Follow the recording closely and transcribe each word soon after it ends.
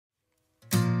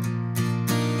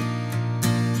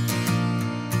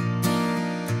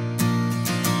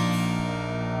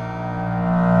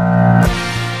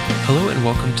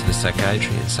welcome to the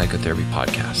Psychiatry and Psychotherapy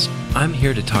podcast. I'm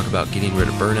here to talk about getting rid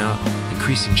of burnout,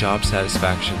 increasing job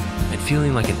satisfaction, and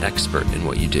feeling like an expert in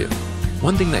what you do.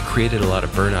 One thing that created a lot of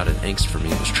burnout and angst for me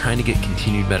was trying to get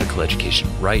continued medical education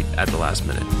right at the last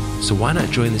minute. So why not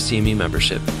join the CME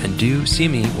membership and do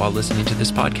CME while listening to this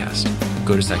podcast?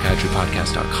 Go to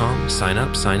psychiatrypodcast.com, sign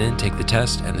up, sign in, take the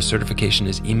test, and the certification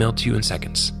is emailed to you in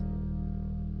seconds.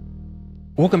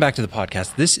 Welcome back to the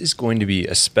podcast. This is going to be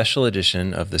a special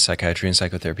edition of the Psychiatry and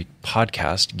Psychotherapy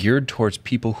podcast geared towards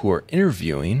people who are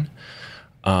interviewing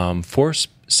for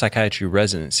Psychiatry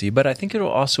Residency, but I think it'll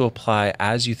also apply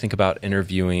as you think about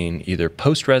interviewing either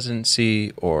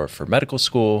post-residency or for medical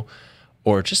school,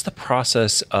 or just the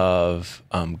process of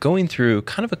going through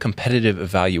kind of a competitive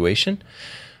evaluation.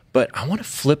 But I want to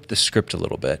flip the script a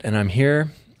little bit, and I'm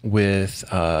here with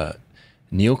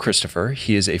Neal Christopher.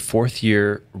 He is a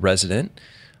fourth-year resident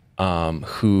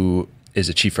who is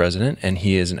a chief resident, and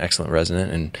he is an excellent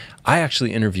resident. And I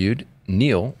actually interviewed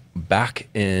Neal back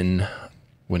in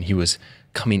when he was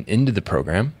coming into the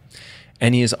program.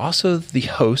 And he is also the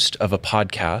host of a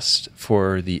podcast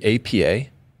for the APA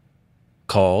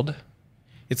called...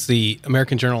 It's the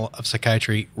American Journal of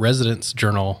Psychiatry Residents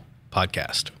Journal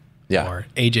podcast, or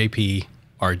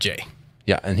AJPRJ.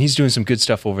 Yeah, and he's doing some good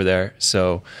stuff over there.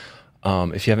 So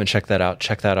if you haven't checked that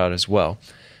out as well.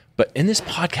 But in this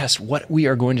podcast, what we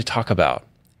are going to talk about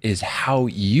is how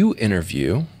you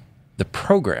interview the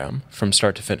program from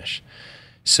start to finish.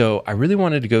 So I really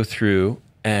wanted to go through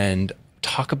and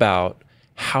talk about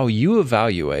how you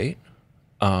evaluate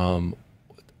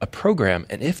a program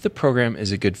and if the program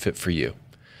is a good fit for you.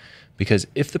 Because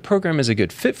if the program is a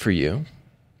good fit for you,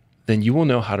 then you will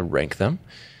know how to rank them.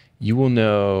 You will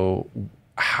know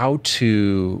how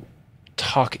to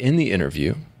talk in the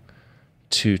interview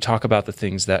to talk about the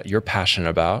things that you're passionate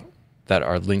about that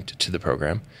are linked to the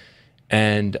program.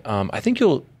 And I think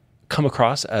you'll come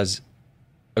across as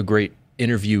a great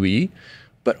interviewee,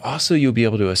 but also you'll be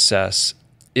able to assess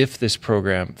if this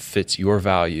program fits your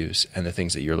values and the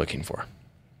things that you're looking for.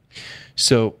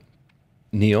 So,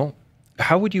 Neal,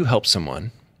 how would you help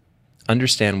someone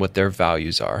understand what their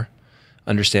values are,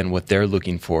 understand what they're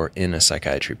looking for in a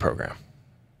psychiatry program?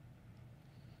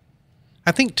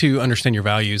 I think to understand your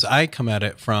values, I come at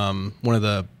it from one of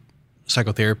the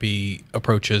psychotherapy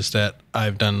approaches that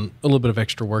I've done a little bit of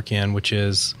extra work in, which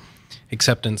is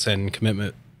acceptance and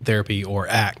commitment therapy, or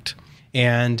ACT.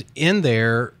 And in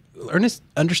there,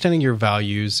 understanding your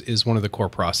values is one of the core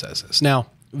processes. Now,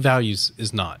 values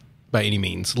is not by any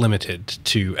means limited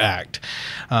to ACT,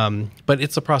 but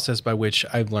it's a process by which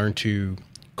I've learned to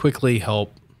quickly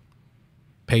help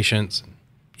patients,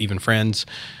 even friends,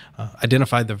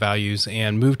 identify the values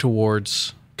and move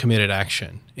towards committed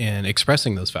action in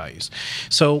expressing those values.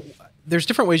 So there's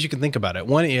different ways you can think about it.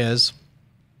 One is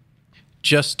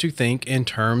just to think in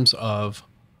terms of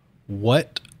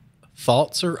what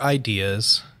thoughts or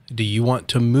ideas do you want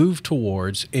to move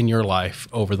towards in your life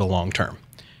over the long term?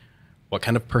 What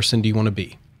kind of person do you want to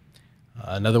be?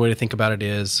 Another way to think about it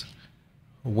is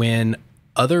when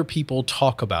other people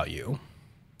talk about you,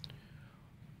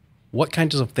 what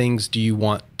kinds of things do you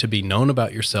want to be known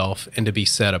about yourself and to be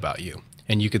said about you?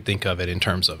 And you could think of it in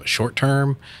terms of a short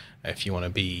term. If you want to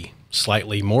be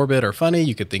slightly morbid or funny,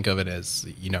 you could think of it as,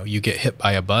 you get hit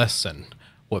by a bus and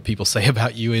what people say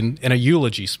about you in a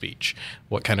eulogy speech,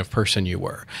 what kind of person you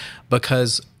were.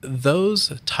 Because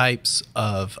those types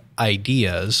of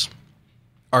ideas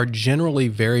are generally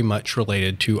very much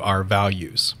related to our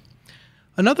values.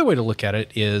 Another way to look at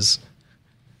it is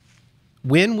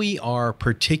when we are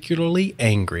particularly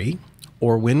angry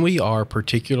or when we are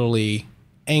particularly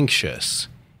anxious,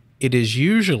 it is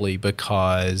usually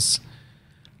because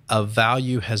a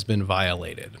value has been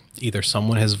violated. Either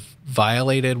someone has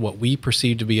violated what we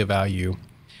perceive to be a value,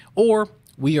 or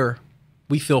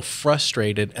we feel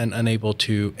frustrated and unable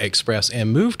to express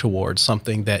and move towards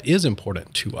something that is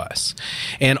important to us.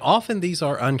 And often these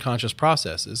are unconscious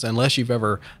processes, unless you've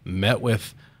ever met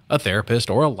with a therapist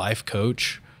or a life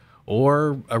coach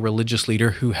or a religious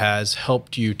leader who has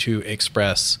helped you to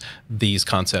express these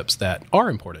concepts that are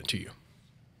important to you.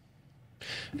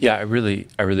 Yeah, I really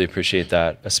appreciate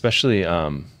that, especially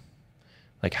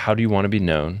like how do you want to be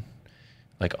known?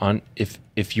 Like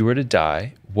if you were to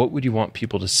die, what would you want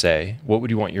people to say? What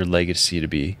would you want your legacy to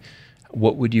be?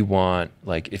 What would you want,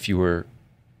 like if you were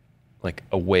like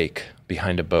a wake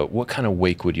behind a boat, what kind of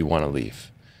wake would you want to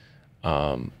leave?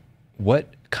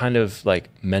 What kind of like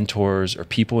mentors or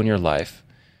people in your life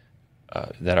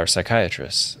that are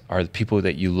psychiatrists are the people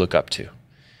that you look up to?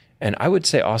 And I would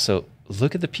say also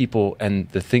look at the people and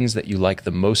the things that you like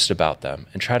the most about them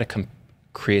and try to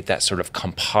create that sort of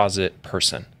composite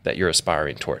person that you're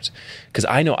aspiring towards. Because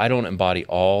I know I don't embody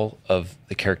all of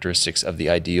the characteristics of the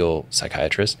ideal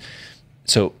psychiatrist.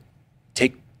 So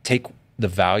take the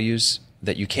values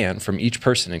that you can from each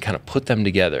person and kind of put them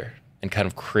together and kind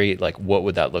of create like, what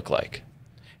would that look like?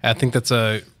 I think that's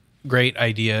a great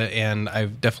idea, and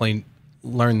I've definitely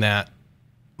learned that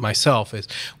myself, is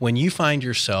when you find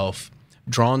yourself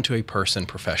drawn to a person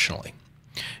professionally,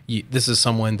 this is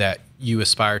someone that you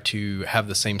aspire to have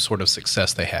the same sort of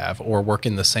success they have, or work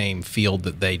in the same field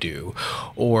that they do,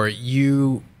 or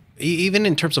you, even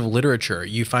in terms of literature,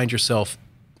 you find yourself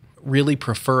really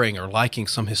preferring or liking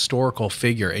some historical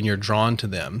figure and you're drawn to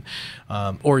them,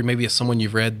 or maybe it's someone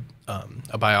you've read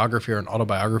a biography or an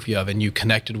autobiography of and you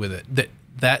connected with it,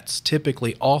 that's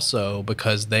typically also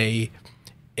because they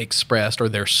expressed, or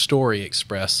their story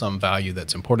expressed, some value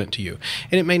that's important to you.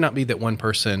 And it may not be that one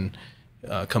person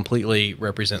completely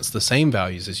represents the same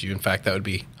values as you. In fact, that would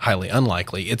be highly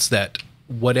unlikely. It's that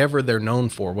whatever they're known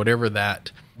for, whatever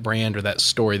that brand or that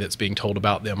story that's being told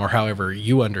about them, or however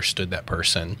you understood that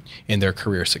person in their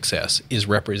career success, is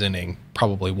representing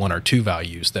probably one or two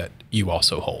values that you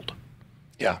also hold.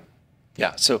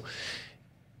 Yeah. So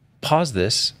pause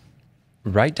this,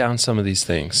 write down some of these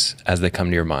things as they come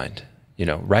to your mind.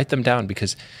 Write them down,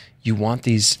 because you want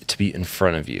these to be in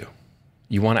front of you.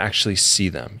 You want to actually see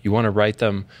them. You want to write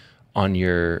them on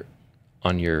your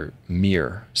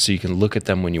mirror so you can look at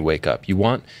them when you wake up. You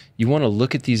want to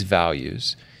look at these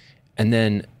values, and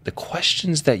then the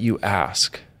questions that you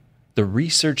ask, the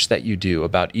research that you do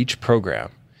about each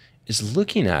program is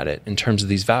looking at it in terms of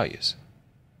these values.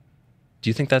 Do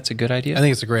you think that's a good idea? I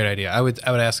think it's a great idea. I would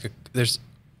ask,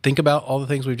 think about all the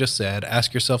things we've just said.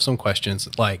 Ask yourself some questions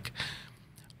like,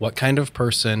 what kind of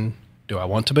person do I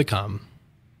want to become?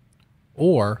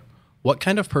 Or what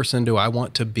kind of person do I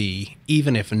want to be,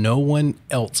 even if no one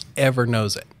else ever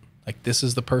knows it? Like, this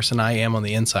is the person I am on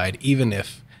the inside, even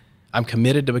if I'm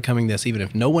committed to becoming this, even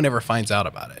if no one ever finds out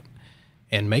about it.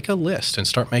 And make a list and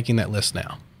start making that list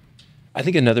now. I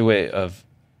think another way of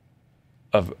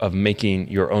making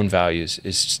your own values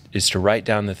is to write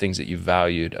down the things that you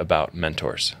valued about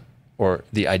mentors, or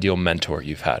the ideal mentor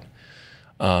you've had.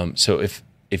 So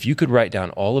if you could write down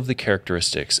all of the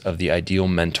characteristics of the ideal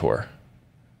mentor,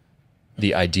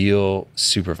 the ideal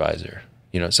supervisor,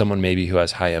 someone maybe who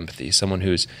has high empathy, someone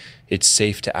it's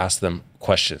safe to ask them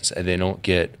questions and they don't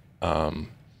get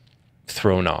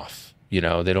thrown off,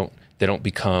 they don't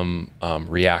become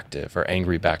reactive or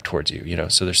angry back towards you,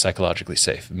 so they're psychologically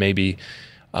safe. Maybe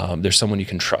there's someone you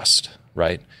can trust,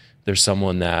 right? There's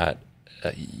someone that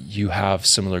you have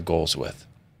similar goals with.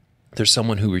 There's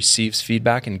someone who receives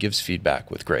feedback and gives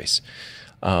feedback with grace.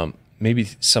 Maybe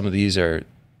some of these are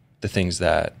the things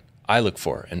that I look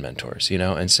for in mentors,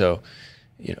 and so,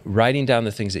 writing down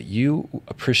the things that you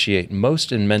appreciate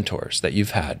most in mentors that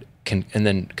you've had, and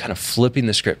then kind of flipping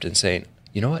the script and saying,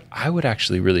 you know what, I would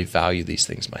actually really value these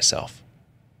things myself.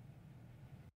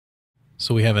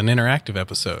 So we have an interactive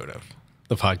episode of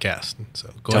the podcast.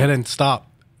 So go ahead and stop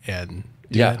and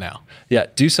do that now. Yeah,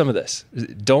 do some of this.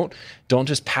 Don't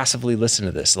just passively listen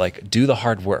to this. Like, do the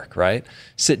hard work, right?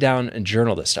 Sit down and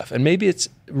journal this stuff. And maybe it's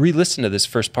re-listen to this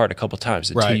first part a couple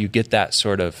times until you get that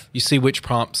sort of... You see which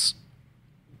prompts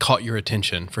caught your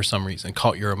attention for some reason,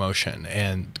 caught your emotion,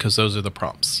 and because those are the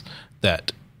prompts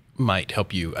that might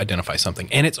help you identify something.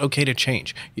 And it's okay to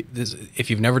change. If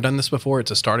you've never done this before, it's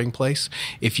a starting place.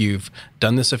 If you've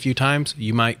done this a few times,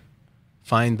 you might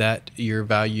find that your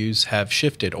values have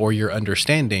shifted, or your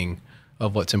understanding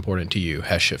of what's important to you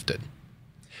has shifted.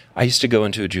 I used to go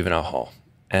into a juvenile hall,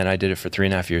 and I did it for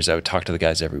 3.5 years. I would talk to the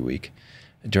guys every week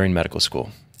during medical school,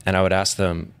 and I would ask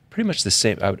them pretty much the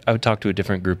same. I would talk to a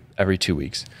different group every 2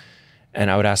 weeks,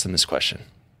 and I would ask them this question.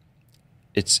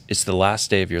 It's the last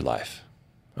day of your life,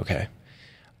 okay?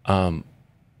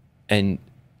 And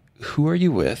who are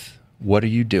you with? What are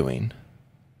you doing?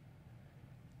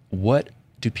 What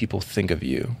do people think of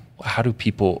you? How do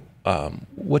people,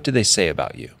 what do they say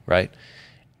about you, right?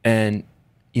 And,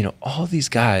 all these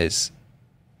guys,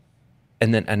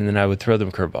 and then I would throw them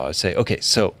a curveball. I'd say, okay,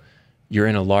 so you're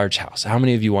in a large house. How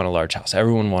many of you want a large house?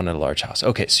 Everyone wanted a large house.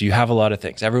 Okay, so you have a lot of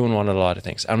things. Everyone wanted a lot of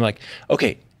things. I'm like,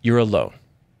 okay, you're alone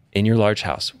in your large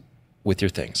house with your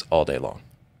things all day long.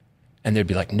 And they'd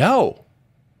be like, no.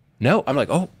 I'm like,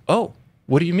 oh,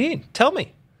 what do you mean? Tell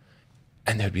me.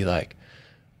 And they'd be like,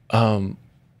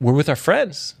 we're with our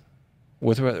friends.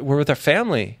 We're with our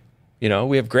family. We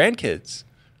have grandkids.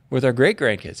 We're with our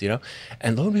great-grandkids,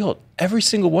 And lo and behold, every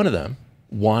single one of them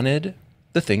wanted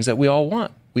the things that we all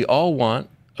want. We all want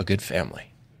a good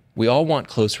family. We all want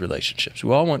close relationships.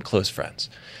 We all want close friends.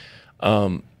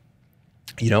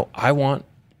 I want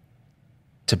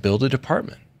to build a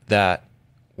department that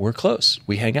we're close,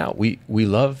 we hang out, we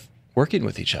love working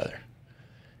with each other,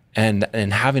 and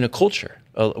having a culture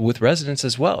with residents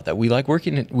as well, that we like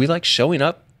working, we like showing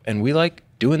up, and we like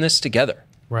doing this together.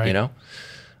 Right.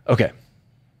 Okay.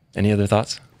 Any other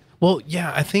thoughts? Well,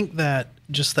 yeah, I think that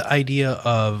just the idea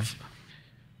of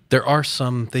there are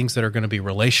some things that are going to be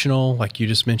relational, like you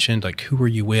just mentioned, like who are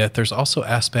you with? There's also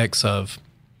aspects of,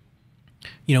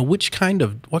 what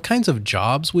kinds of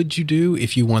jobs would you do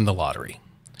if you won the lottery?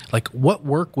 Like what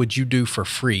work would you do for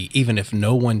free, even if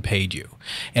no one paid you?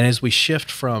 And as we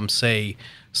shift from, say,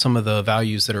 some of the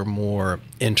values that are more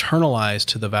internalized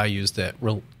to the values that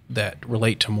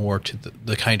relate to more to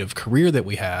the kind of career that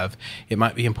we have, it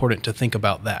might be important to think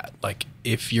about that. Like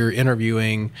if you're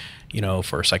interviewing,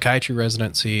 for a psychiatry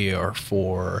residency or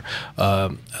for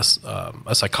a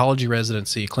psychology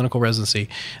residency, clinical residency,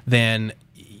 then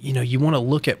you want to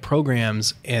look at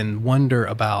programs and wonder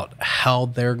about how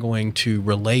they're going to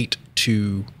relate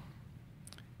to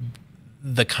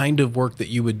the kind of work that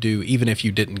you would do even if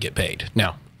you didn't get paid.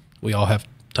 Now, we all have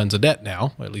tons of debt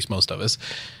now, or at least most of us,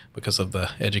 because of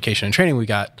the education and training we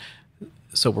got.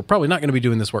 So we're probably not going to be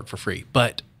doing this work for free.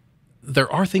 But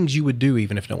there are things you would do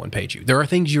even if no one paid you. There are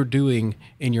things you're doing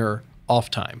in your off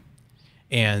time,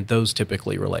 and those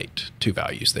typically relate to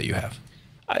values that you have.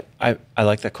 I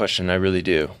like that question. I really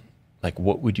do. Like,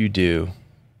 what would you do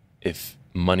if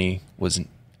money was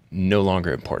no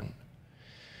longer important?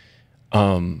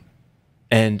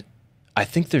 And I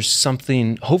think there's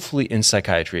something, hopefully in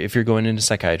psychiatry, if you're going into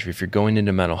psychiatry, if you're going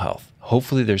into mental health,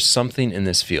 hopefully there's something in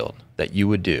this field that you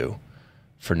would do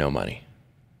for no money.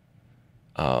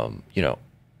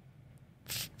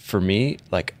 For me,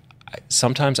 like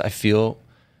sometimes I feel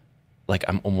like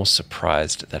I'm almost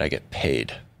surprised that I get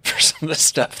paid for some of the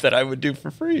stuff that I would do for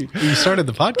free. You started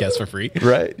the podcast for free.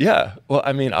 Right. Yeah. Well,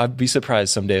 I mean, I'd be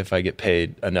surprised someday if I get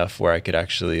paid enough where I could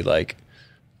actually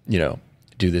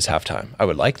do this halftime. I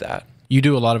would like that. You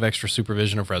do a lot of extra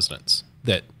supervision of residents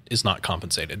that is not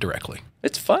compensated directly.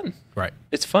 It's fun. Right.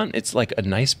 It's fun. It's like a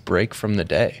nice break from the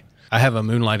day. I have a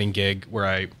moonlighting gig where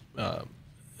I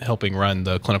helping run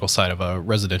the clinical side of a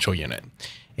residential unit.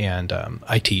 And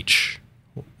I teach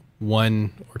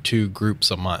 1 or 2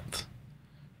 groups a month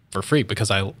for free because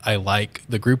I like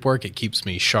the group work. It keeps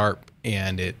me sharp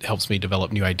and it helps me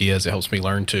develop new ideas. It helps me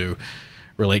learn to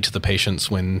relate to the patients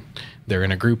when they're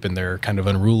in a group and they're kind of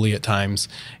unruly at times.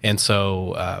 And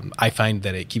so I find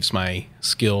that it keeps my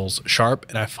skills sharp,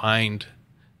 and I find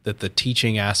that the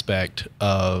teaching aspect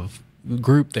of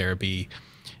group therapy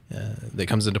that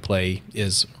comes into play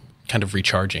is kind of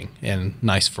recharging and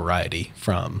nice variety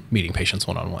from meeting patients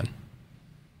one-on-one.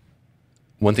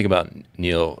 One thing about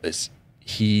Neal is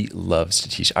he loves to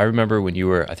teach. I remember when you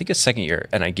were, I think, a second year,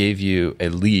 and I gave you a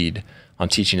lead on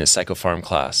teaching a psychopharm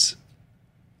class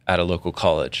at a local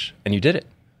college, and you did it.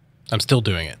 I'm still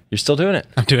doing it. You're still doing it?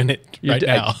 I'm doing it right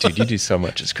now. Dude, you do so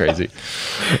much. It's crazy.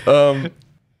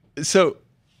 So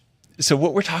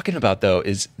what we're talking about, though,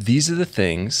 is these are the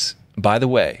things, by the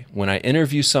way, when I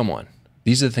interview someone,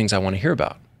 these are the things I want to hear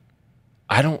about.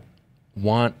 I don't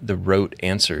want the rote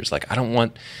answers. Like, I don't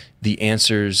want the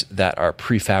answers that are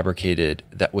prefabricated,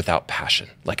 that without passion.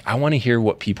 Like, I want to hear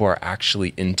what people are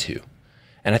actually into.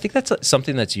 And I think that's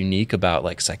something that's unique about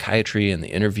like psychiatry and the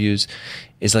interviews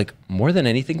is like more than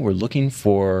anything, we're looking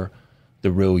for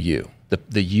the real you,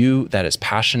 the you that is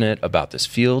passionate about this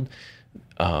field,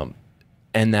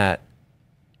 and that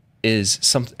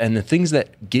is and the things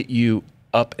that get you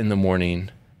up in the morning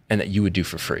and that you would do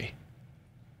for free.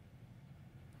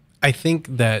 I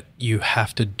think that you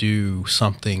have to do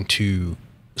something to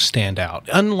stand out.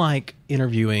 Unlike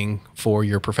interviewing for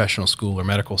your professional school or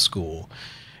medical school,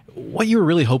 what you're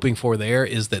really hoping for there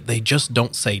is that they just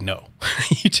don't say no.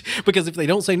 Because if they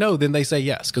don't say no, then they say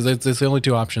yes, because it's the only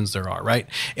 2 options there are, right?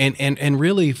 And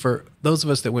really, for those of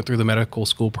us that went through the medical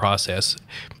school process,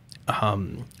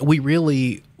 we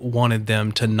really wanted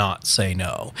them to not say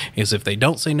no. Because if they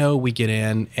don't say no, we get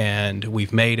in and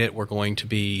we've made it. We're going to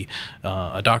be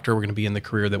a doctor. We're going to be in the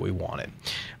career that we wanted.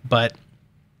 But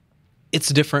it's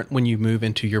different when you move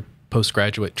into your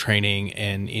postgraduate training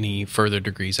and any further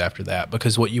degrees after that,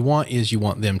 because what you want is you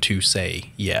want them to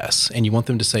say yes, and you want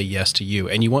them to say yes to you,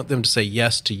 and you want them to say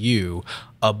yes to you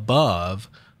above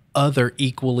other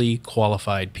equally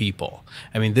qualified people.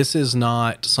 I mean, this is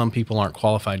not some people aren't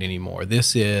qualified anymore.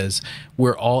 This is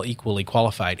we're all equally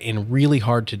qualified and really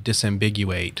hard to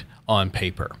disambiguate on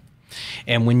paper.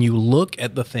 And when you look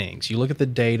at the things, you look at the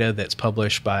data that's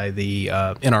published by the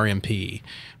NRMP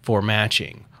for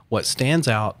matching, what stands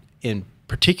out in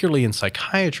particularly in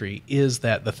psychiatry, is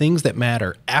that the things that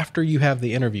matter after you have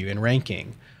the interview and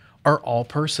ranking are all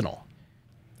personal.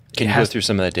 Can you go through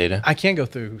some of that data? I can go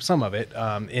through some of it,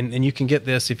 and you can get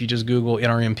this if you just Google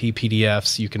NRMP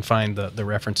PDFs. You can find the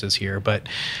references here. But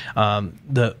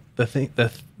the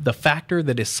factor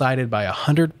that is cited by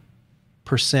 100%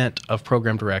 of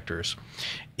program directors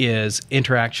is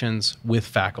interactions with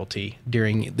faculty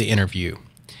during the interview.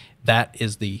 That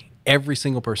is every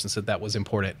single person said that was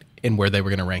important in where they were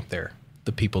going to rank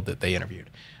the people that they interviewed.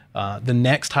 The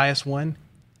next highest one,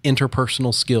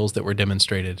 interpersonal skills that were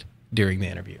demonstrated during the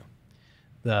interview.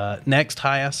 The next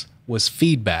highest was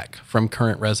feedback from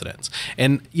current residents.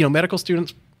 And, medical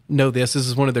students know this. This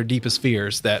is one of their deepest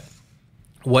fears, that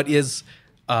what is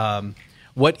the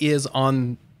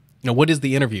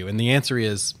interview? And the answer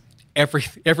is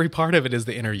every part of it is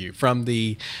the interview, from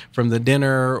the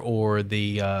dinner or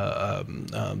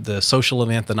the social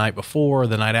event the night before,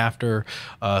 the night after,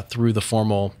 through the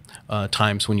formal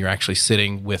times when you're actually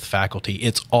sitting with faculty.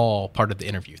 It's all part of the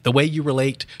interview. The way you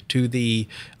relate to the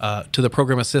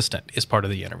program assistant is part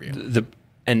of the interview.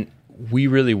 And we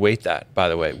really weight that, by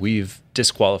the way. We've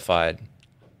disqualified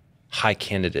high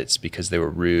candidates because they were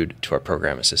rude to our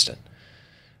program assistant.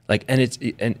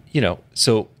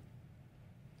 So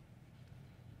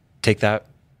take that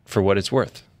for what it's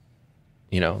worth.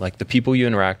 The people you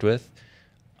interact with,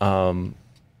 and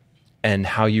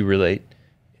how you relate,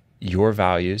 your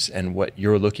values and what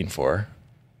you're looking for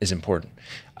is important.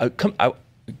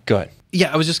 Go ahead.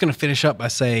 Yeah, I was just going to finish up by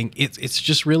saying it's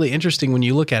just really interesting when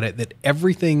you look at it that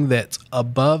everything that's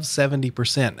above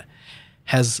 70%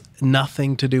 has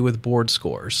nothing to do with board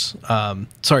scores.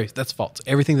 Sorry, that's false.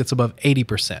 Everything that's above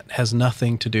 80% has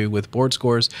nothing to do with board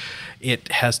scores.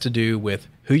 It has to do with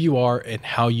who you are and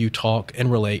how you talk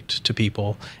and relate to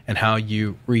people and how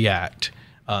you react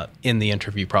in the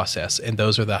interview process. And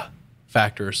those are the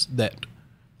factors that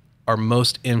are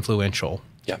most influential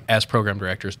as program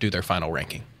directors do their final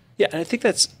ranking. Yeah, and I think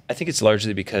it's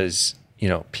largely because,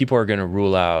 people are going to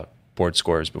rule out board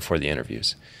scores before the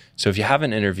interviews. So if you have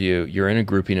an interview, you're in a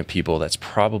grouping of people that's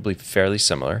probably fairly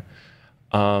similar.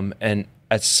 And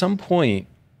at some point,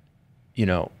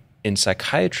 in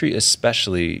psychiatry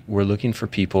especially, we're looking for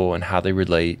people and how they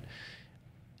relate.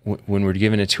 When we're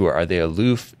given a tour, are they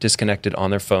aloof, disconnected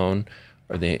on their phone?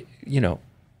 Are they,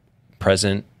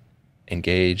 present,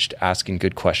 engaged, asking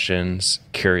good questions,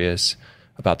 curious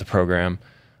about the program?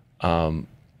 In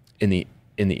the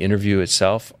interview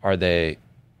itself, are they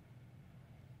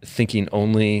thinking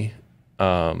only,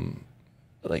 are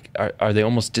they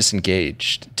almost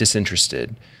disengaged,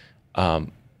 disinterested?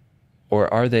 Or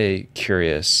are they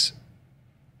curious,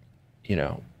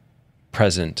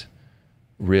 present,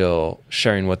 real,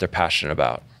 sharing what they're passionate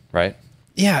about, right?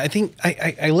 Yeah, I think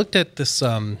I looked at this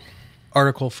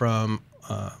article from,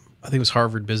 I think it was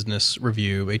Harvard Business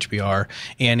Review, HBR,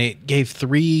 and it gave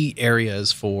 3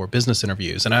 areas for business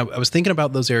interviews. And I was thinking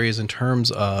about those areas in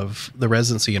terms of the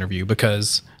residency interview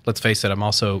because, let's face it, I'm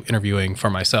also interviewing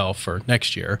for myself for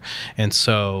next year. And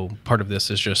so part of this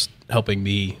is just helping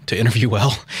me to interview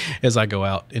well as I go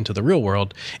out into the real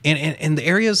world. And the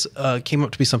areas came up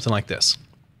to be something like this.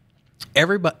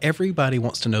 Everybody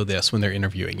wants to know this when they're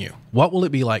interviewing you. What will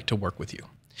it be like to work with you?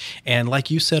 And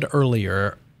like you said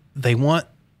earlier,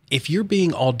 if you're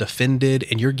being all defended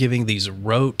and you're giving these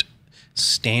rote,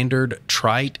 standard,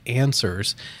 trite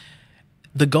answers,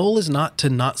 the goal is not to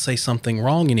not say something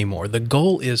wrong anymore. The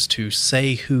goal is to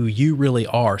say who you really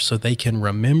are so they can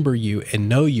remember you and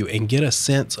know you and get a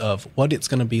sense of what it's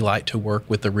going to be like to work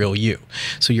with the real you.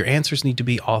 So your answers need to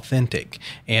be authentic.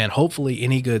 And hopefully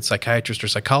any good psychiatrist or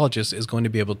psychologist is going to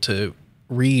be able to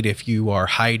read if you are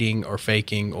hiding or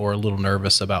faking or a little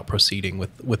nervous about proceeding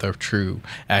with a true,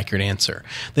 accurate answer.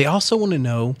 They also want to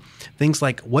know things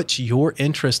like, what's your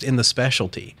interest in the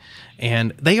specialty?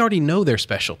 And they already know their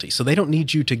specialty, so they don't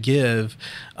need you to give,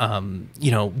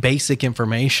 basic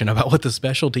information about what the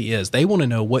specialty is. They want to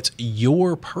know what's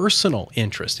your personal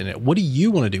interest in it. What do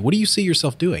you want to do? What do you see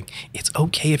yourself doing? It's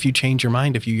okay if you change your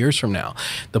mind a few years from now.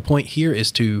 The point here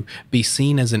is to be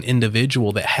seen as an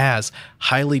individual that has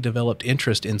highly developed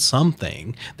interest in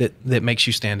something that makes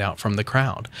you stand out from the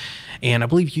crowd. And I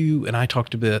believe you and I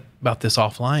talked a bit about this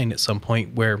offline at some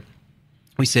point where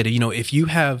we said, if you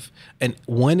have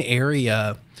one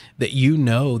area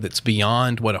that that's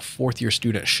beyond what a fourth-year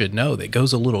student should know, that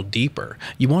goes a little deeper,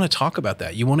 you want to talk about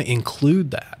that. You want to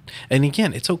include that. And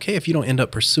again, it's okay if you don't end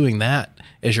up pursuing that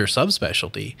as your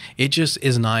subspecialty. It just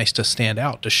is nice to stand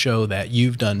out, to show that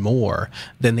you've done more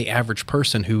than the average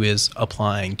person who is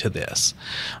applying to this.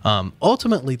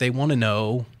 Ultimately, they want to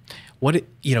know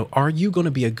are you going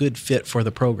to be a good fit for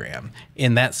the program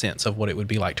in that sense of what it would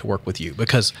be like to work with you?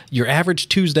 Because your average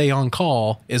Tuesday on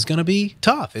call is going to be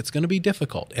tough. It's going to be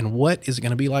difficult. And what is it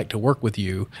going to be like to work with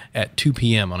you at 2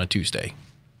 p.m. on a Tuesday?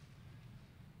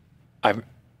 I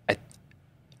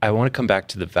want to come back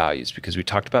to the values, because we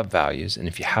talked about values. And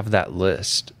if you have that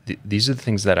list, these are the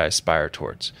things that I aspire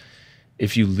towards.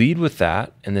 If you lead with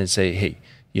that and then say, hey,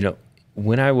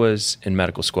 when I was in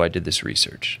medical school, I did this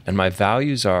research, and my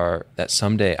values are that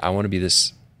someday I want to be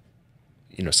this,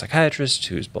 psychiatrist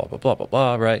who's blah, blah, blah, blah,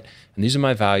 blah, right? And these are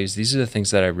my values. These are the things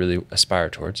that I really aspire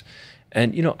towards.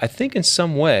 And, I think in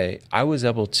some way I was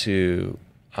able to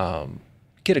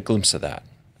get a glimpse of that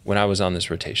when I was on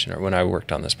this rotation, or when I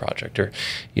worked on this project, or,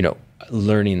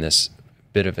 learning this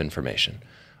bit of information.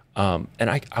 And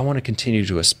I want to continue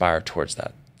to aspire towards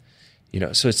that.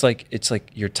 So it's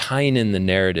like you're tying in the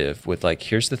narrative with like,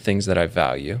 here's the things that I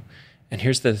value, and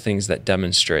here's the things that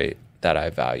demonstrate that I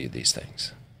value these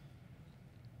things.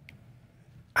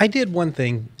 I did one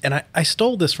thing, and I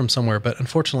stole this from somewhere, but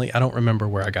unfortunately I don't remember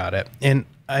where I got it. And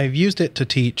I've used it to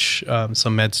teach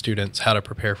some med students how to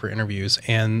prepare for interviews,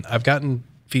 and I've gotten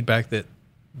feedback that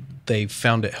they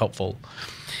found it helpful.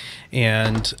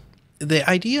 And the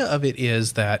idea of it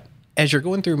is that as you're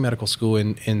going through medical school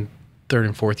in third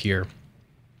and fourth year,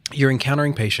 you're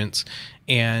encountering patients,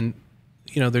 and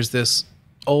there's this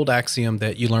old axiom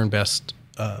that you learn best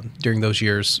during those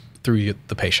years through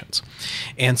the patients.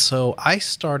 And so I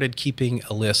started keeping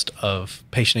a list of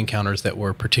patient encounters that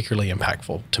were particularly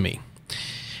impactful to me.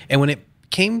 And when it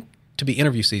came to be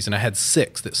interview season, I had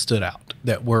 6 that stood out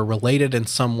that were related in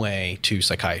some way to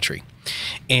psychiatry.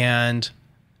 And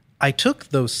I took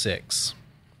those 6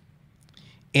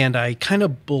 and I kind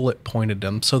of bullet pointed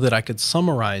them so that I could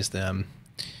summarize them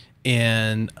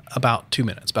in about 2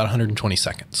 minutes, about 120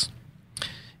 seconds,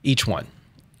 each one.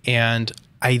 And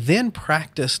I then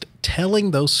practiced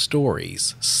telling those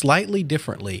stories slightly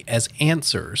differently as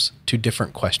answers to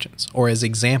different questions, or as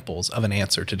examples of an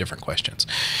answer to different questions.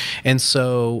 And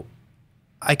so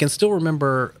I can still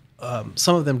remember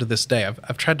some of them to this day.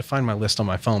 I've tried to find my list on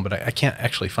my phone, but I can't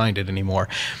actually find it anymore.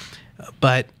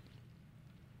 But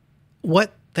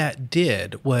what that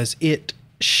did was it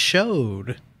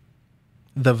showed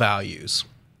the values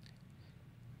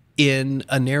in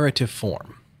a narrative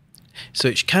form. So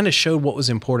it kind of showed what was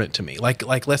important to me.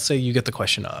 Like let's say you get the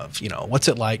question of, what's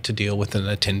it like to deal with an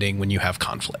attending when you have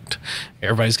conflict?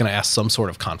 Everybody's going to ask some sort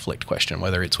of conflict question,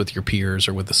 whether it's with your peers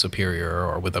or with the superior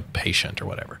or with a patient or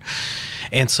whatever.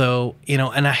 And so,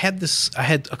 and I had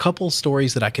a couple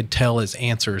stories that I could tell as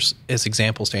answers, as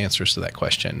examples to answers to that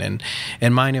question.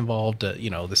 And mine involved,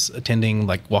 this attending,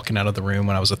 like walking out of the room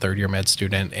when I was a third year med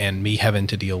student, and me having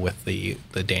to deal with the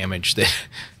damage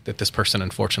that this person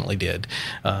unfortunately did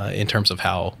in terms of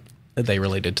how they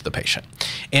related to the patient.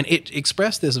 And it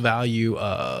expressed this value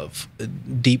of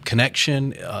deep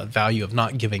connection, value of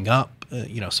not giving up,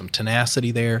 some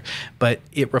tenacity there, but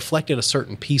it reflected a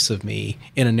certain piece of me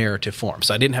in a narrative form.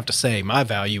 So I didn't have to say my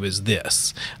value is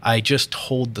this. I just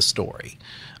told the story.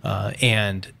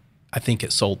 And I think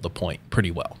it sold the point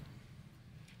pretty well.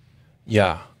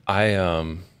 Yeah.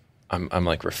 I'm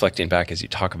like reflecting back as you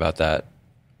talk about that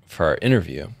for our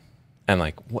interview.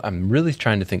 And I'm really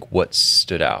trying to think what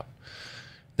stood out.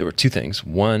 There were 2 things.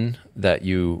 One, that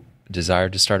you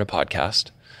desired to start a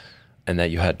podcast and that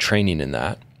you had training in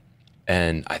that.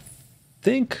 And I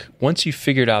think once you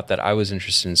figured out that I was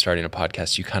interested in starting a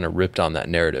podcast, you kind of ripped on that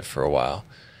narrative for a while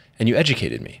and you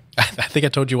educated me. I think I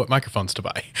told you what microphones to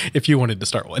buy if you wanted to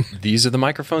start one. These are the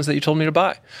microphones that you told me to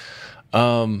buy.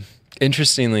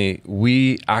 Interestingly,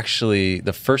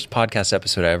 the first podcast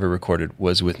episode I ever recorded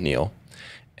was with Neal,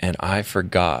 and I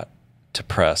forgot to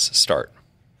press start.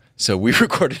 So we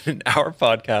recorded an hour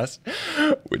podcast,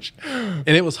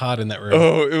 and it was hot in that room.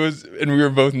 Oh, it was, and we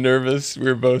were both nervous. We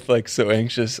were both so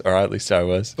anxious, or at least I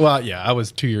was. Well, yeah, I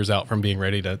was 2 years out from being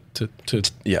ready to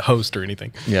host or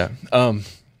anything. Yeah.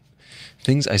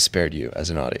 Things I spared you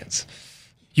as an audience.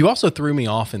 You also threw me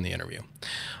off in the interview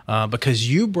because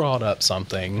you brought up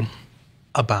something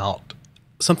about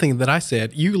something that I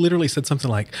said. You literally said something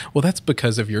like, well, that's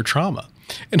because of your trauma.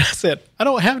 And I said, I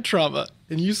don't have trauma.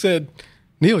 And you said,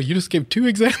 Neal, you just gave 2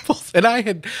 examples. And I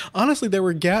had, honestly, there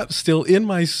were gaps still in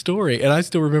my story. And I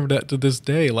still remember that to this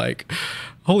day.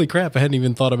 Holy crap, I hadn't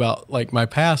even thought about my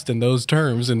past in those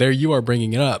terms. And there you are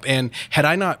bringing it up. And had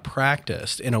I not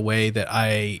practiced in a way that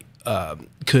I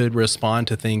could respond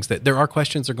to things that there are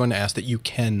questions they're going to ask that you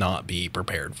cannot be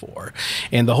prepared for.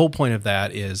 And the whole point of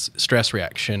that is stress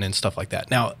reaction and stuff like that.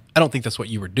 Now, I don't think that's what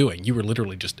you were doing. You were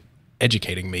literally just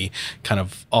educating me kind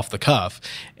of off the cuff.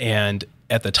 And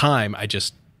at the time, I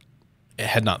just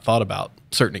had not thought about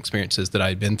certain experiences that I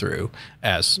had been through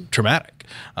as traumatic.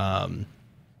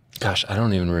 Gosh, I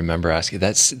don't even remember asking.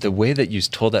 That's the way that you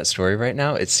told that story right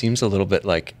now. It seems a little bit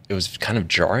like it was kind of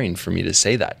jarring for me to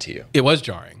say that to you. It was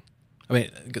jarring. I mean,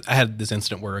 I had this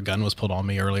incident where a gun was pulled on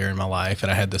me earlier in my life,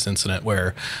 and I had this incident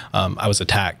where I was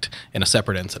attacked in a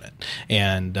separate incident,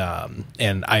 and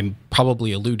I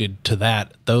probably alluded to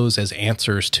those as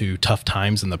answers to tough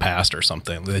times in the past or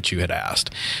something that you had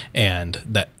asked, and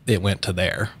that it went to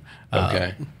there.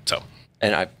 Okay.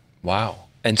 Wow.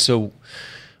 And so,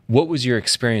 what was your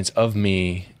experience of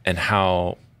me and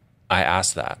how I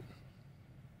asked that,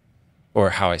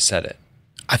 or how I said it?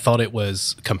 I thought it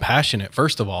was compassionate,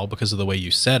 first of all, because of the way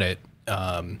you said it.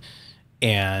 But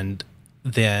it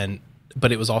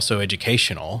was also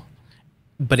educational,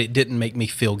 but it didn't make me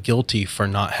feel guilty for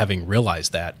not having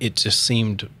realized that. It just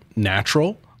seemed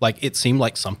natural. Like it seemed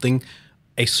like something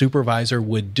a supervisor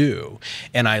would do.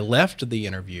 And I left the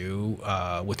interview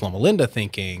with Loma Linda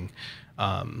thinking,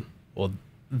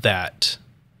 that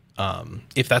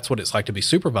if that's what it's like to be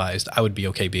supervised, I would be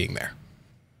okay being there.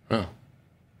 Oh,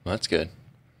 well, that's good.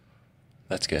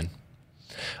 That's good.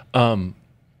 And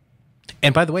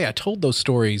by the way, I told those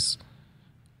stories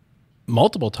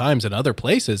multiple times in other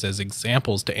places as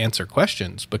examples to answer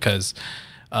questions because,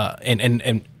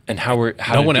 and how did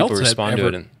people respond to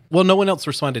it? Well, no one else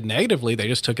responded negatively. They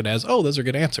just took it as, oh, those are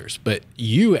good answers. But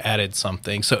you added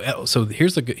something. So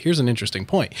here's an interesting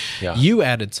point. Yeah. You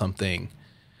added something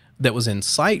that was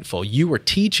insightful. You were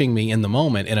teaching me in the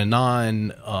moment in a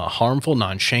non-harmful,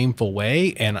 non-shameful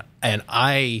way, and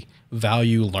I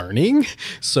value learning.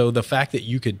 So the fact that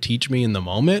you could teach me in the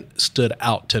moment stood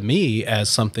out to me as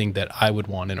something that I would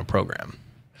want in a program.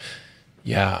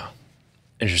 Yeah.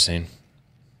 Interesting.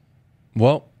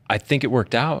 Well, I think it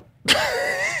worked out.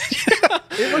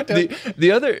 It worked out.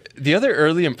 The other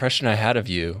early impression I had of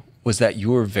you was that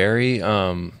you were very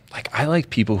I like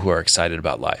people who are excited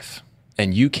about life.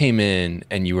 And you came in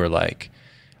and you were like,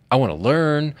 I want to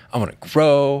learn, I want to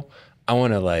grow, I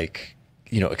want to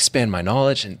expand my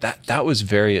knowledge, and that was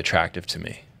very attractive to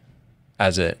me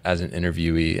as an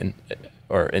interviewee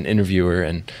or an interviewer,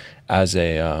 and as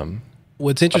a Well,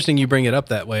 it's interesting you bring it up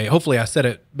that way. Hopefully I said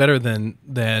it better than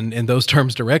in those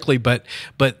terms directly, but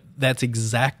that's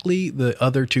exactly the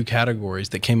other two categories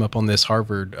that came up on this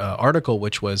Harvard article,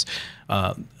 which was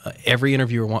every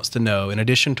interviewer wants to know, in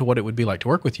addition to what it would be like to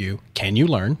work with you, can you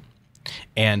learn?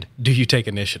 And do you take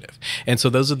initiative? And so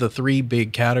those are the three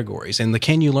big categories. And the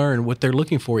can you learn, what they're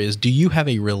looking for is, do you have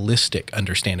a realistic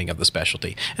understanding of the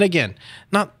specialty? And again,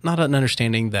 not an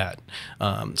understanding that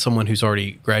someone who's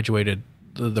already graduated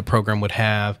the program would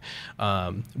have,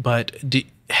 but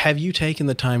have you taken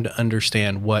the time to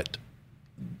understand what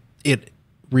it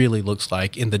really looks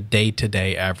like in the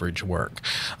day-to-day average work?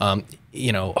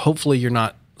 Hopefully you're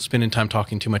not spending time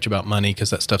talking too much about money because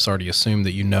that stuff's already assumed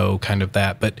that you know kind of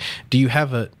that. But do you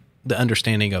have the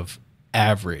understanding of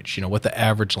average, what the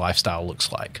average lifestyle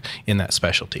looks like in that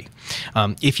specialty?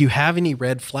 If you have any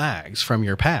red flags from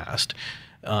your past,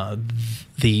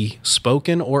 the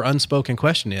spoken or unspoken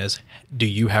question is, do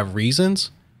you have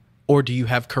reasons or do you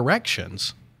have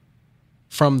corrections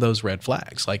from those red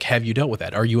flags? Like, have you dealt with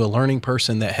that? Are you a learning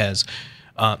person that has,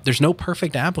 there's no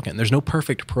perfect applicant, there's no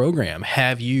perfect program.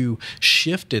 Have you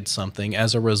shifted something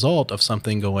as a result of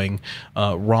something going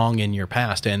wrong in your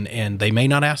past? And they may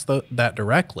not ask that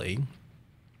directly.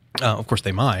 Of course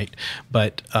they might,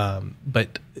 but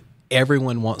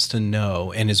everyone wants to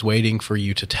know and is waiting for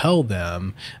you to tell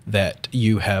them that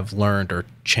you have learned or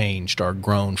changed or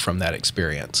grown from that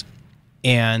experience.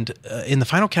 And in the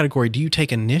final category, do you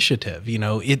take initiative?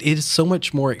 It is so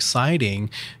much more exciting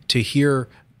to hear,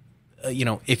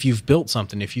 if you've built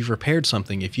something, if you've repaired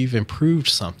something, if you've improved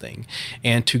something,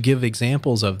 and to give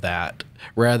examples of that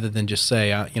rather than just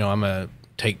say, I'm a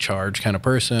take charge kind of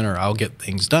person, or I'll get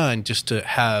things done, just to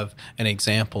have an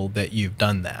example that you've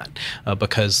done that.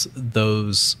 Because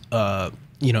those,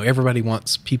 everybody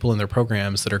wants people in their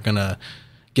programs that are going to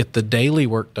get the daily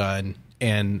work done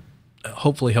and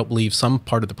hopefully help leave some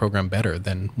part of the program better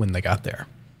than when they got there.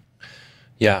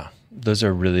 Yeah, those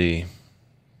are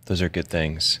good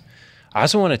things. I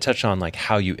also want to touch on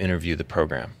how you interview the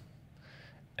program.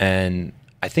 And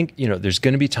I think, there's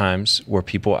going to be times where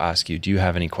people ask you, do you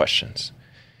have any questions?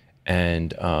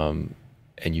 And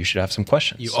you should have some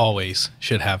questions. You always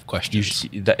should have questions.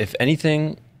 If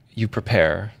anything you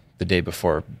prepare the day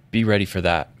before, be ready for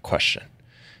that question.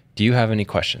 Do you have any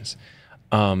questions?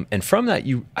 And from that,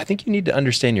 I think you need to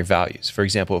understand your values. For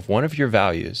example, if one of your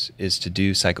values is to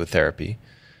do psychotherapy,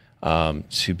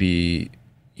 to be,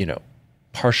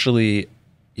 partially,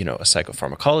 a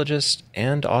psychopharmacologist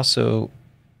and also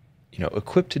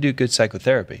equipped to do good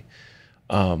psychotherapy,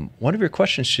 one of your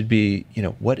questions should be,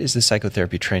 what is the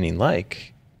psychotherapy training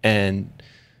like? And,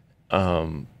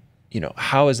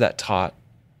 how is that taught?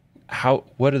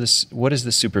 What is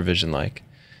the supervision like?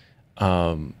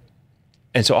 And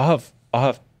so I'll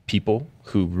have people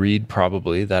who read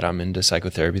probably that I'm into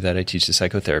psychotherapy, that I teach the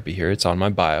psychotherapy here. It's on my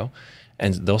bio.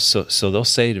 And they'll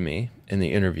say to me in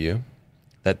the interview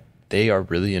that they are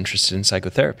really interested in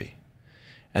psychotherapy.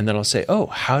 And then I'll say, oh,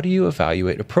 how do you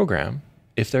evaluate a program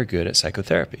if they're good at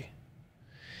psychotherapy?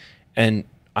 And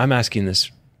I'm asking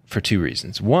this for two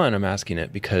reasons. One, I'm asking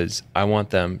it because I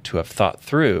want them to have thought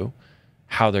through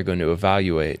how they're going to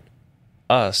evaluate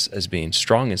us as being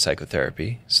strong in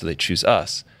psychotherapy, so they choose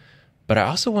us. But I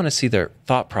also want to see their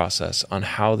thought process on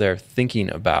how they're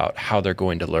thinking about how they're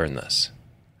going to learn this,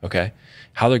 okay?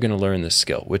 How they're going to learn this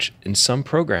skill, which in some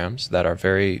programs that are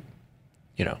very,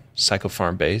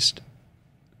 psychopharm-based,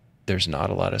 there's not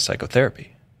a lot of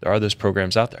psychotherapy. There are those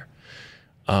programs out there.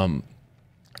 And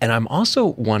I'm also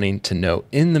wanting to know,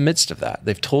 in the midst of that,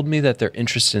 they've told me that they're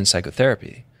interested in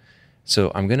psychotherapy.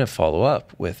 So I'm going to follow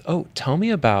up with, oh, tell me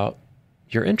about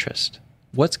your interest.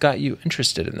 What's got you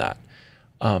interested in that?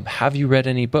 Have you read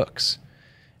any books?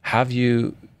 Have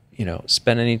you,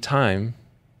 spent any time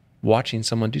watching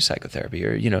someone do psychotherapy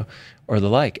or the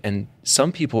like? And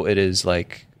some people, it is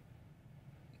like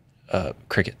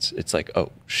crickets. It's like,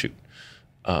 oh, shoot.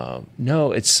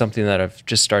 No, it's something that I've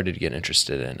just started to get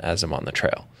interested in as I'm on the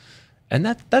trail. And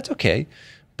that's okay.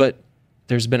 But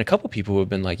there's been a couple people who have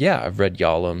been like, yeah, I've read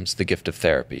Yalom's The Gift of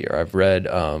Therapy, or I've read,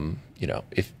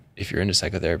 if you're into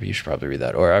psychotherapy, you should probably read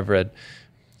that. Or I've read,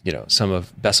 some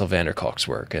of Bessel van der Kolk's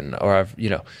work, or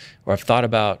I've thought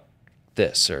about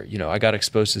this, or, I got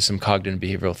exposed to some cognitive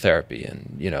behavioral therapy,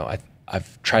 and,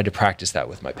 I've tried to practice that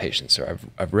with my patients. Or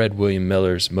I've read William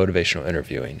Miller's Motivational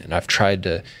Interviewing, and I've tried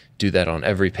to do that on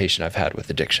every patient I've had with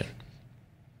addiction.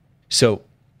 So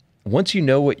once you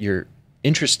know what you're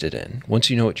interested in, once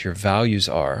you know what your values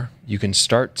are, you can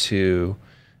start to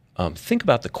think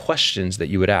about the questions that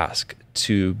you would ask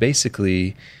to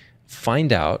basically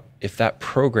find out if that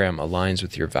program aligns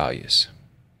with your values.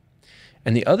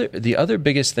 And the other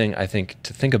biggest thing I think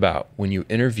to think about when you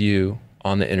interview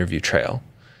on the interview trail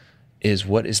is,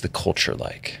 what is the culture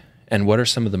like? And what are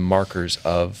some of the markers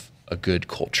of a good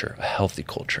culture, a healthy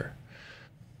culture?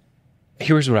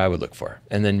 Here's what I would look for,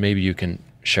 and then maybe you can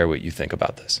share what you think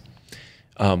about this.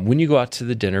 When you go out to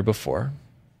the dinner before,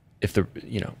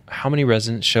 how many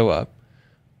residents show up?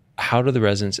 How do the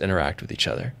residents interact with each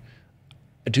other?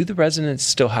 Do the residents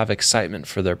still have excitement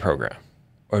for their program?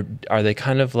 Or are they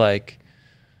kind of like,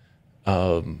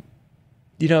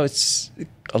 it's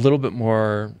a little bit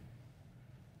more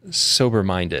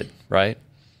sober-minded, right?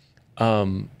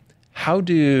 How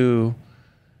do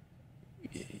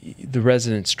the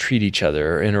residents treat each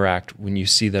other or interact when you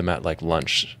see them at like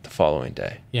lunch the following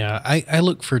day? Yeah, I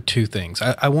look for two things.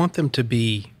 I want them to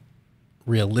be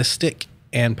realistic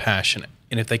and passionate.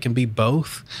 And if they can be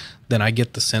both, then I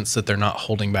get the sense that they're not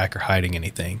holding back or hiding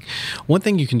anything. One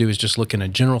thing you can do is just look in a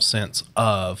general sense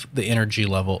of the energy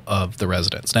level of the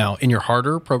residents. Now, in your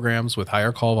harder programs with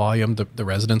higher call volume, the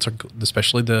residents are,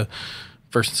 especially the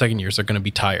first and second years, are going to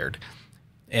be tired.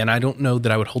 And I don't know that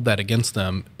I would hold that against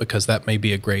them, because that may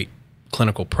be a great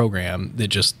clinical program that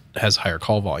just has higher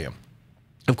call volume.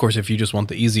 Of course, if you just want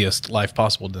the easiest life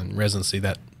possible, then residency,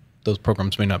 those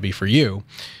programs may not be for you.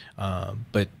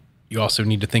 But you also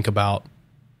need to think about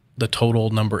the total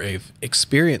number of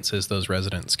experiences those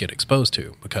residents get exposed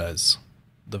to, because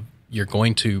you're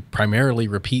going to primarily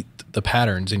repeat the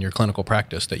patterns in your clinical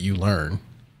practice that you learn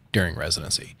during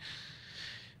residency.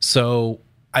 So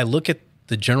I look at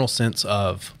the general sense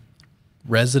of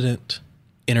resident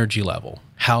energy level,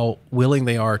 how willing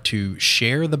they are to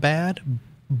share the bad,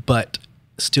 but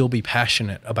still be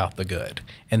passionate about the good.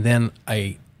 And then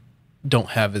I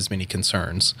don't have as many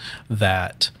concerns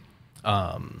that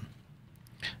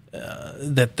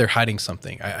that they're hiding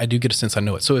something. I do get a sense I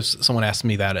know it. So if someone asks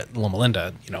me that at Loma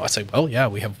Linda, I say, well, yeah,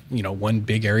 we have, one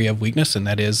big area of weakness, and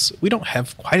that is we don't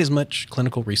have quite as much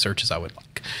clinical research as I would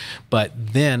like. But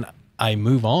then I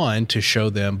move on to show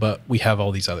them, but we have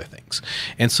all these other things.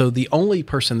 And so the only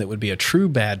person that would be a true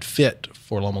bad fit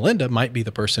for Loma Linda might be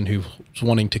the person who's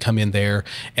wanting to come in there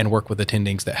and work with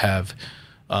attendings that have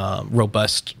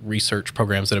robust research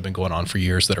programs that have been going on for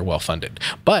years that are well funded.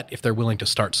 But if they're willing to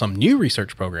start some new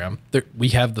research program, we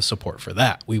have the support for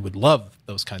that. We would love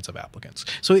those kinds of applicants.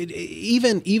 So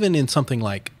even in something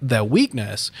like the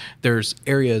weakness, there's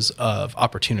areas of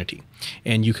opportunity,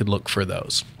 and you could look for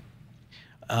those.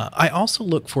 I also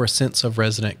look for a sense of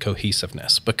resident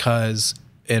cohesiveness, because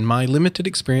in my limited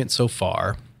experience so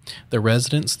far, the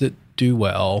residents that do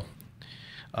well,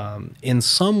 in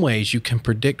some ways, you can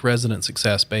predict resident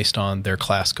success based on their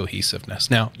class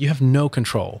cohesiveness. Now, you have no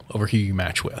control over who you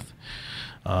match with,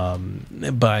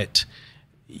 but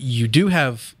you do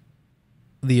have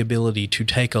the ability to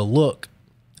take a look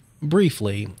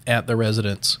briefly at the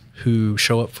residents who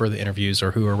show up for the interviews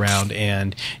or who are around,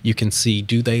 and you can see,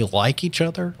 do they like each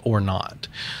other or not?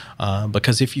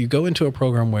 Because if you go into a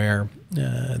program where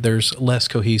there's less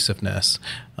cohesiveness,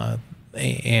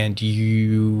 and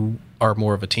you are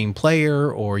more of a team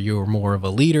player or you're more of a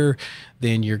leader,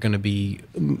 then you're going to be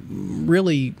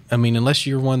really, I mean, unless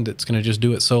you're one that's going to just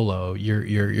do it solo,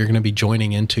 you're going to be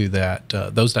joining into that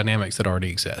those dynamics that already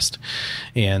exist.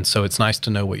 And so it's nice to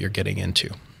know what you're getting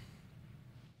into.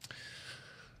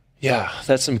 Yeah,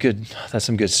 that's some good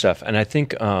stuff. And I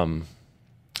think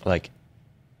like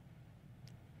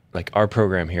our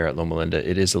program here at Loma Linda,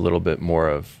 it is a little bit more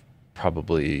of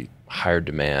probably higher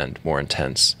demand, more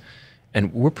intense.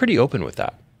 And we're pretty open with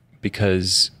that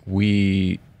because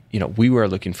we were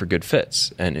looking for good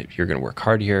fits. And if you're going to work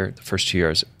hard here, the first 2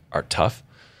 years are tough.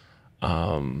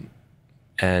 I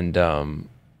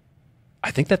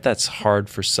think that's hard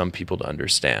for some people to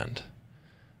understand.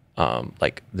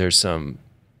 Like there's some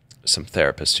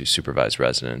therapists who supervise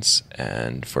residents,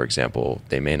 and for example,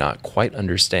 they may not quite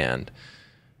understand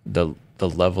the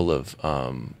level of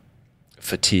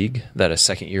fatigue that a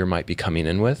second year might be coming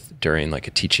in with during like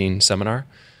a teaching seminar.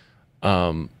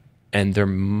 And there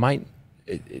might,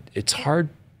 it's hard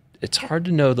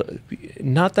to know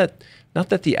not that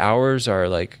the hours are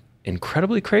like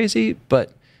incredibly crazy,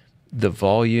 but the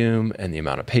volume and the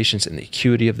amount of patients and the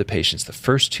acuity of the patients, the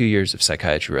first 2 years of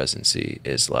psychiatry residency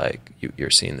is like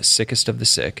you're seeing the sickest of the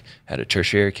sick at a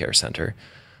tertiary care center.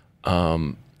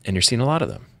 And you're seeing a lot of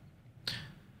them.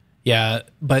 Yeah,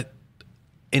 but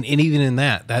and even in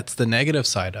that's the negative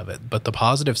side of it. But the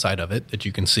positive side of it that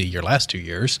you can see your last 2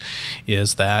 years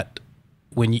is that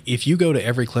if you go to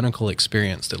every clinical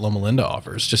experience that Loma Linda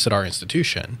offers, just at our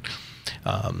institution,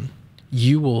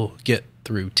 you will get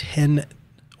through 10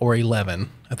 or 11,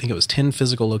 I think it was 10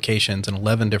 physical locations and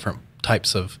 11 different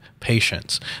types of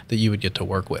patients that you would get to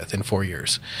work with in 4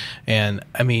 years. And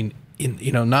I mean,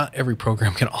 not every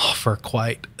program can offer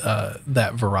quite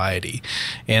that variety.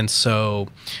 And so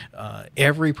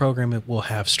every program will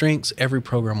have strengths, every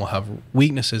program will have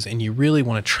weaknesses, and you really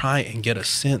want to try and get a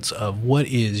sense of what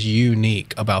is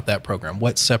unique about that program,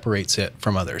 what separates it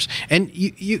from others. And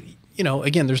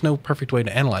again, there's no perfect way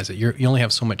to analyze it. You only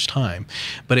have so much time,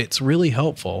 but it's really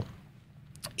helpful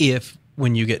if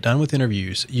when you get done with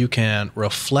interviews, you can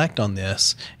reflect on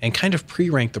this and kind of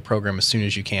pre-rank the program as soon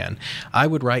as you can. I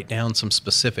would write down some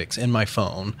specifics in my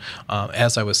phone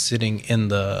as I was sitting in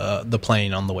the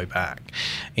plane on the way back.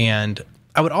 And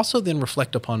I would also then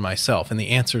reflect upon myself and the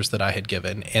answers that I had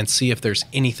given and see if there's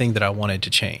anything that I wanted to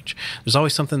change. There's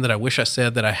always something that I wish I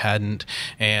said that I hadn't,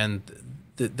 and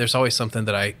there's always something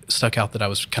that I stuck out that I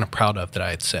was kind of proud of that I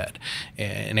had said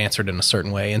and answered in a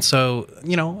certain way. And so,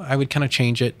 I would kind of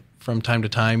change it from time to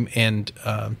time, and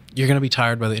you're going to be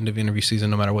tired by the end of interview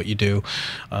season no matter what you do.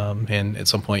 And at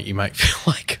some point you might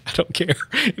feel like, I don't care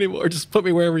anymore, just put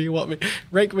me wherever you want me,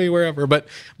 rank me wherever. But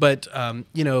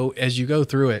as you go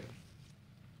through it,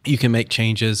 you can make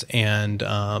changes and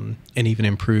even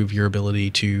improve your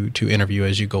ability to interview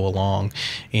as you go along.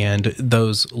 And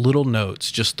those little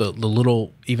notes, just the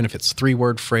little, even if it's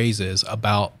 3-word phrases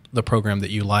about the program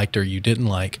that you liked or you didn't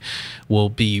like, will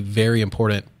be very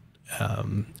important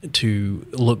to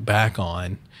look back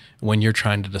on when you're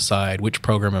trying to decide which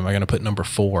program am I going to put number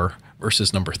 4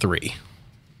 versus number 3.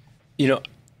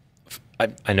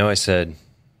 I know I said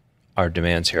our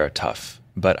demands here are tough,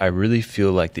 but I really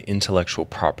feel like the intellectual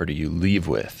property you leave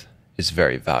with is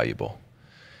very valuable.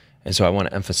 And so I want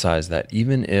to emphasize that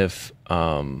even if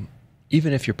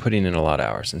you're putting in a lot of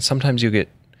hours, and sometimes you'll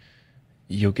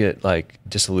get like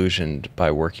disillusioned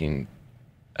by working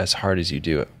as hard as you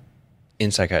do in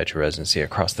psychiatry residency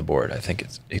across the board. I think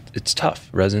it's tough.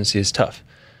 Residency is tough.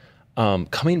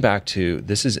 Coming back to,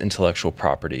 this is intellectual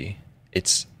property.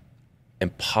 It's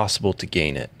impossible to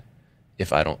gain it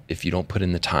if you don't put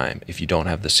in the time, if you don't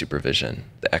have the supervision,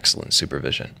 the excellent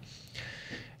supervision.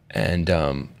 And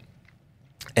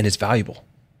it's valuable.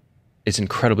 It's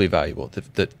incredibly valuable.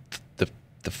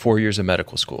 The 4 years of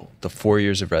medical school, the 4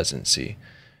 years of residency,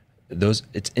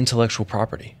 it's intellectual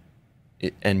property.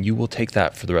 And you will take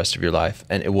that for the rest of your life,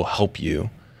 and it will help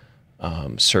you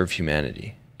serve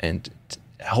humanity and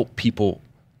help people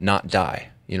not die.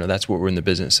 That's what we're in the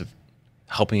business of,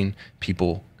 helping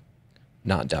people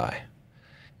not die.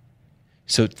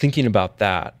 So thinking about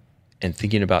that and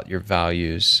thinking about your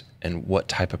values and what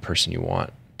type of person you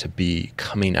want to be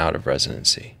coming out of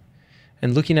residency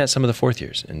and looking at some of the fourth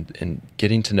years and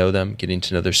getting to know them, getting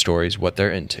to know their stories, what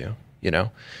they're into,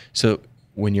 So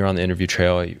when you're on the interview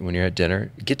trail, when you're at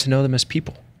dinner, get to know them as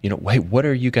people. Wait, what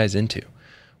are you guys into?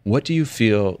 What do you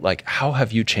feel like? How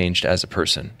have you changed as a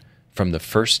person from the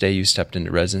first day you stepped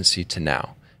into residency to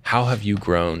now? How have you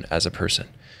grown as a person?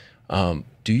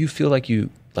 Do you feel like you've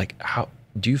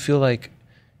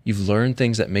learned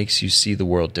things that makes you see the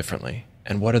world differently?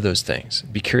 And what are those things?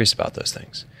 Be curious about those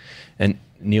things. And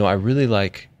Neal, I really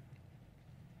like,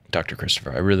 Dr.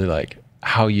 Christopher, I really like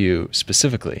how you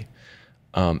specifically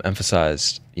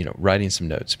emphasized, writing some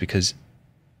notes, because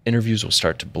interviews will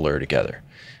start to blur together.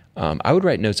 I would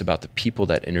write notes about the people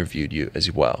that interviewed you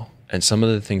as well. And some of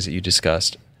the things that you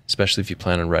discussed, especially if you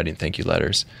plan on writing thank you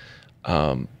letters,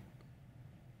 all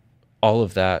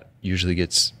of that usually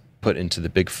gets put into the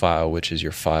big file, which is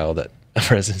your file that a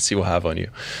residency will have on you.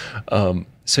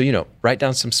 So, write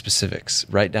down some specifics,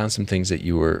 write down some things that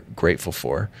you were grateful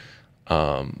for,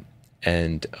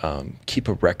 and keep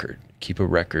a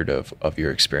record of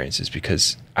your experiences,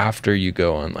 because after you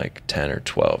go on like 10 or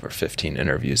 12 or 15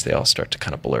 interviews, they all start to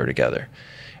kind of blur together.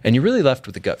 And you're really left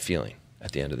with a gut feeling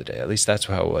at the end of the day. At least that's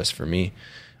how it was for me.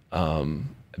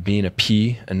 Being a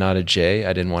P and not a J,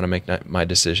 I didn't want to make my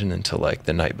decision until like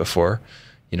the night before.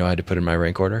 I had to put in my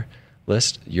rank order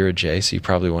list. You're a J, so you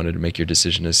probably wanted to make your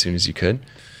decision as soon as you could.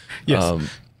 Yes.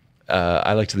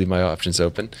 I like to leave my options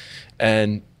open.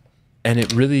 And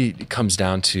it really comes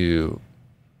down to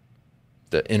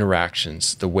the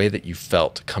interactions, the way that you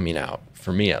felt coming out,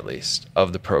 for me at least,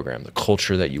 of the program, the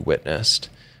culture that you witnessed.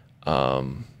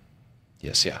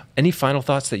 Yes, yeah. Any final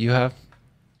thoughts that you have?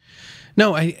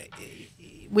 No,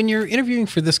 when you're interviewing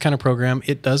for this kind of program,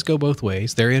 it does go both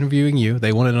ways. They're interviewing you.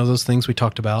 They want to know those things we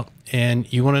talked about,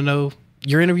 and you want to know,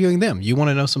 you're interviewing them. You want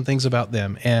to know some things about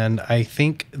them. And I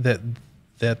think that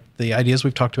the ideas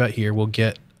we've talked about here will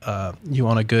get you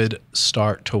on a good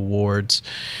start towards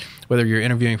whether you're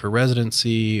interviewing for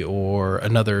residency or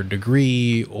another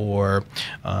degree or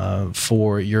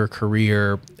for your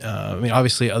career.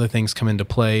 Obviously other things come into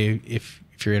play if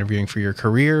you're interviewing for your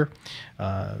career.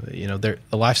 The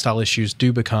lifestyle issues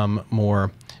do become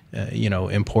more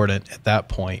important at that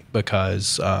point,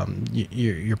 because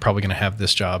you're probably going to have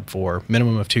this job for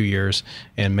minimum of 2 years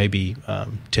and maybe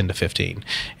 10 to 15.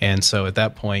 And so at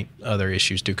that point, other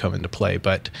issues do come into play.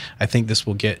 But I think this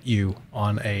will get you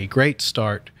on a great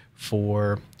start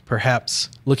for perhaps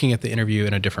looking at the interview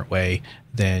in a different way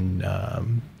than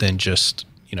just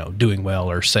doing well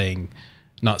or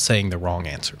not saying the wrong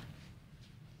answer.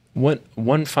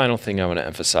 One final thing I want to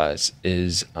emphasize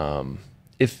is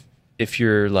if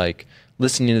you're like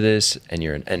listening to this and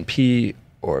you're an NP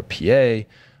or a PA,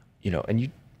 and you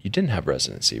didn't have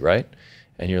residency, right?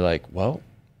 And you're like, well,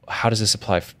 how does this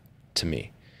apply to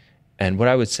me? And what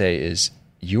I would say is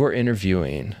you're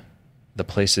interviewing the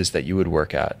places that you would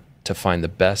work at to find the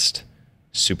best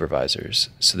supervisors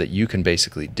so that you can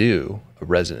basically do a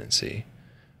residency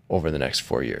over the next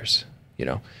 4 years,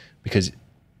 because,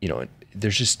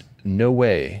 there's just no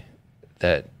way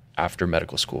that after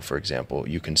medical school, for example,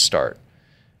 you can start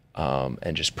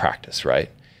and just practice, right?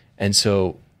 And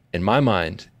so in my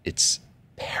mind, it's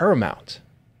paramount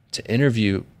to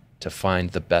interview to find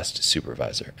the best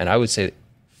supervisor. And I would say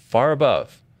far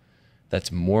above,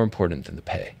 that's more important than the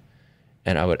pay.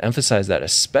 And I would emphasize that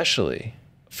especially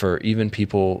for even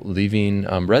people leaving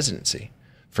residency.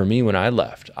 For me, when I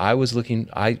left, I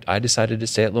decided to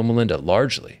stay at Loma Linda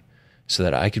largely so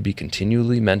that I could be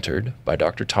continually mentored by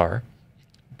Dr. Tarr,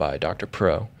 by Dr.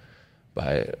 Pro,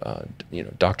 by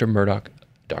Dr. Murdoch,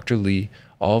 Dr. Lee,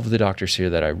 all of the doctors here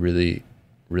that I really,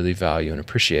 really value and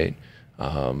appreciate.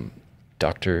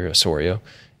 Dr. Osorio,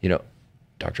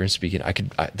 Dr. in Speaking.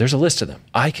 There's a list of them.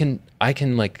 I can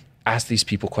like ask these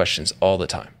people questions all the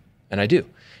time, and I do.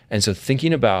 And so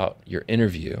thinking about your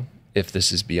interview, if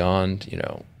this is beyond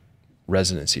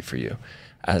residency for you,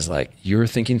 as like you're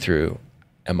thinking through,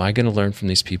 am I going to learn from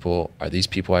these people? Are these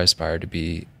people I aspire to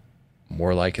be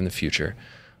more like in the future?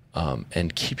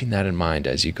 And keeping that in mind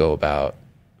as you go about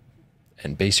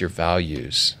and base your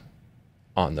values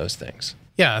on those things.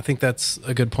 Yeah, I think that's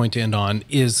a good point to end on,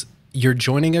 is you're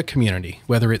joining a community,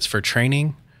 whether it's for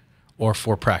training or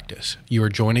for practice. You are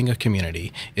joining a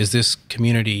community. Is this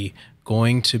community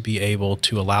going to be able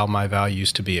to allow my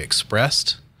values to be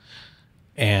expressed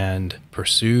and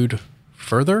pursued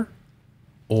further?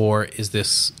 Or is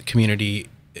this community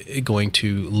going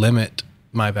to limit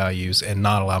my values and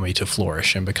not allow me to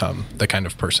flourish and become the kind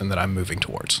of person that I'm moving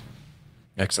towards?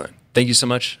 Excellent. Thank you so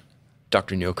much,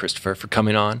 Dr. Neal Christopher, for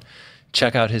coming on.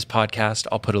 Check out his podcast.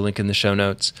 I'll put a link in the show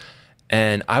notes.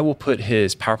 And I will put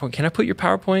his PowerPoint. Can I put your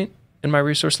PowerPoint in my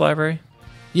resource library?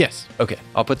 Yes. Okay,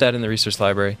 I'll put that in the resource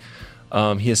library.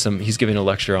 He's giving a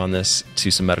lecture on this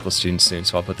to some medical students soon,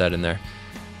 so I'll put that in there.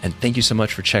 And thank you so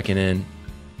much for checking in.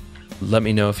 Let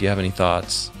me know if you have any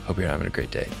thoughts. Hope you're having a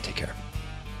great day. Take care.